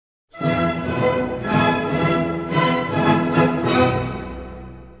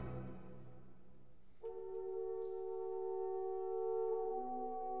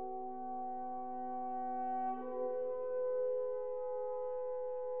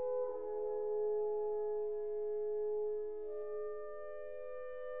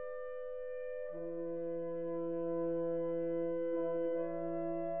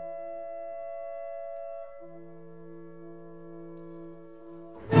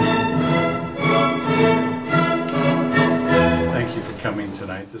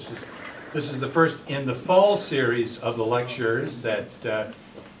This is the first in the fall series of the lectures that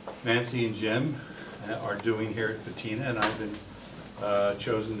Nancy and Jim are doing here at Patina, and I've been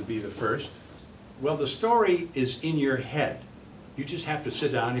chosen to be the first. Well, the story is in your head. You just have to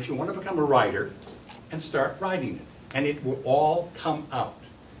sit down, if you want to become a writer, and start writing it. And it will all come out.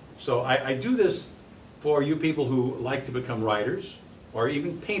 So I do this for you people who like to become writers, or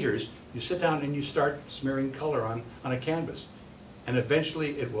even painters. You sit down and you start smearing color on a canvas. And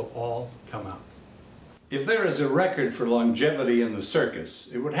eventually it will all come out. If there is a record for longevity in the circus,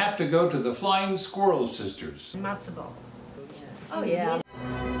 it would have to go to the Flying Squirrel Sisters. Matzo balls. Yes. Oh yeah.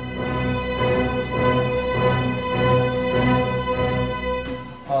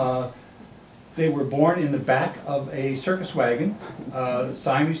 They were born in the back of a circus wagon,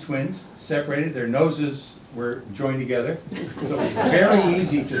 Siamese twins, separated. Their noses were joined together, so it was very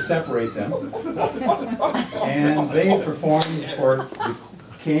easy to separate them. And they performed for the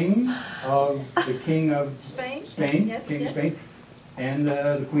king of Spain, Spain, yes, King yes. of Spain, and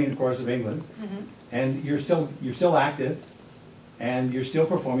the Queen, of course, of England. Mm-hmm. And you're still active, and you're still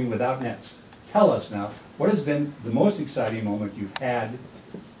performing without nets. Tell us now, what has been the most exciting moment you've had?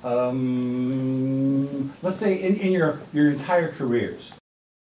 Let's say in your entire careers.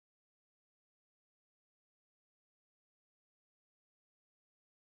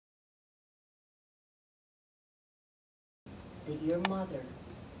 That your mother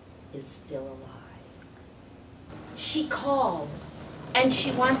is still alive. She called and she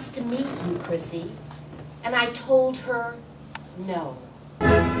wants to meet you, Chrissy. And I told her no.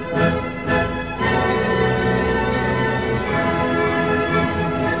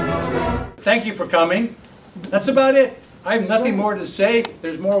 Thank you for coming. That's about it. I have nothing more to say.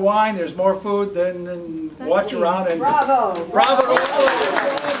 There's more wine, there's more food, then watch around and... Bravo! Bravo!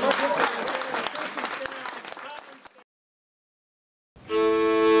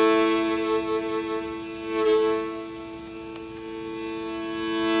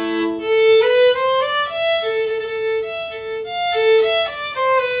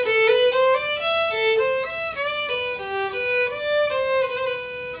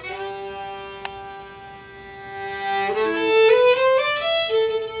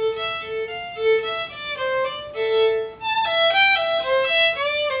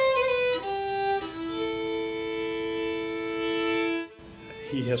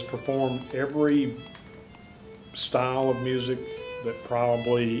 He has performed every style of music that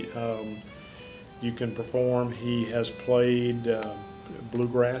probably you can perform. He has played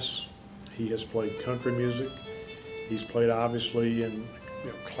bluegrass. He has played country music. He's played obviously in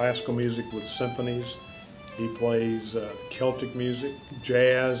classical music with symphonies. He plays Celtic music,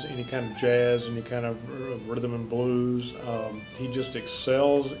 jazz, any kind of rhythm and blues. He just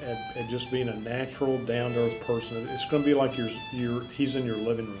excels at just being a natural, down-to-earth person. It's going to be like he's in your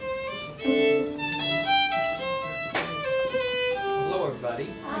living room. Hello, everybody.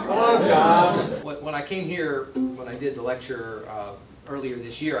 Hello, John. When I came here, when I did the lecture earlier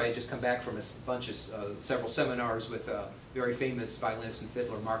this year, I had just come back from several seminars with a very famous violinist and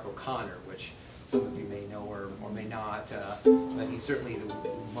fiddler, Mark O'Connor, which some of you may know or may not, but he's certainly the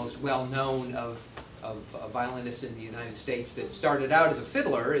most well-known of violinists in the United States that started out as a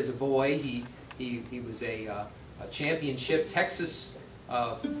fiddler, as a boy. He was a championship Texas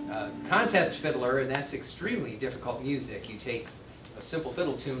contest fiddler, and that's extremely difficult music. You take simple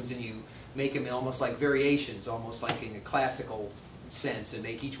fiddle tunes and you make them almost like variations, almost like in a classical sense, and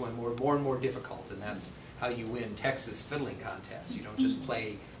make each one more and more difficult, and that's how you win Texas fiddling contests. You don't just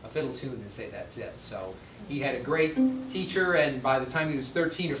play a fiddle tune and say that's it. So he had a great teacher, and by the time he was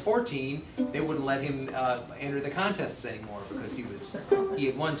 13 or 14, they wouldn't let him enter the contests anymore because he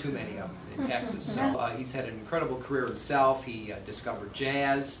had won too many of them in Texas. So he's had an incredible career himself. He discovered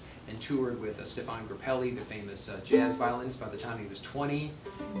jazz and toured with Stefan Grappelli, the famous jazz violinist, by the time he was 20.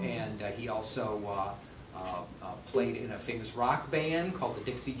 And he also played in a famous rock band called the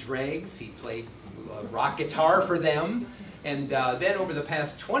Dixie Dregs. He played rock guitar for them. And then over the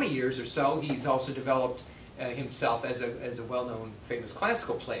past 20 years or so, he's also developed himself as a well-known famous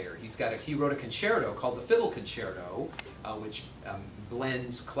classical player. He wrote a concerto called the Fiddle Concerto, which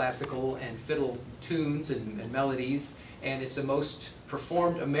blends classical and fiddle tunes and melodies, and it's the most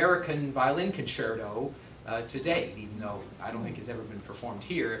performed American violin concerto to date, even though I don't think it's ever been performed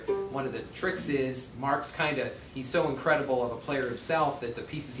here. One of the tricks is he's so incredible of a player himself that the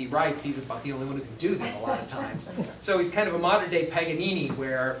pieces he writes, he's about the only one who can do them a lot of times. So he's kind of a modern-day Paganini,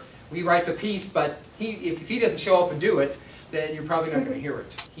 where he writes a piece, but if he doesn't show up and do it, then you're probably not going to hear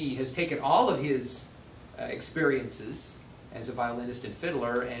it. He has taken all of his experiences as a violinist and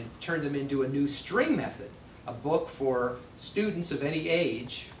fiddler and turned them into a new string method a book for students of any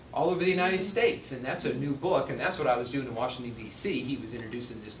age all over the United States, and that's a new book, and that's what I was doing in Washington, D.C. He was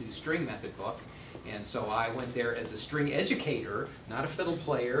introducing this new string method book, and so I went there as a string educator, not a fiddle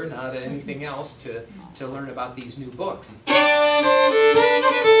player, not anything else, to learn about these new books.